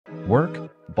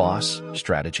Work Boss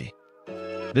Strategy.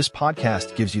 This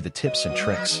podcast gives you the tips and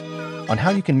tricks on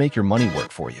how you can make your money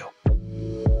work for you.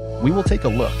 We will take a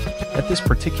look at this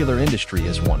particular industry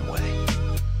as one way.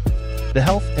 The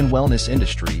health and wellness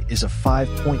industry is a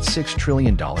 $5.6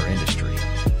 trillion industry.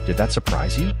 Did that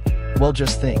surprise you? Well,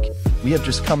 just think, we have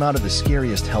just come out of the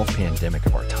scariest health pandemic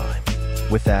of our time.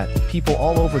 With that, people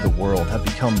all over the world have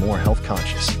become more health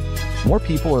conscious. More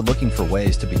people are looking for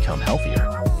ways to become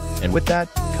healthier. And with that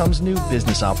comes new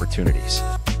business opportunities.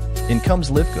 In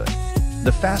comes LiveGood,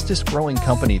 the fastest growing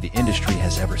company the industry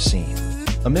has ever seen.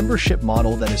 A membership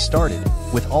model that has started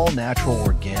with all natural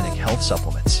organic health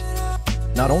supplements.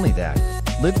 Not only that,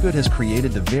 LiveGood has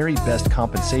created the very best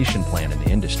compensation plan in the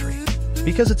industry.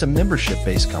 Because it's a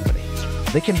membership-based company,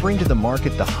 they can bring to the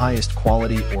market the highest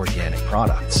quality organic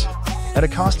products at a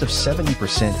cost of 70%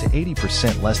 to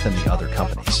 80% less than the other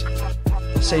companies.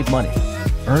 Save money,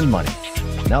 earn money.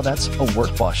 Now that's a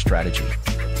work boss strategy.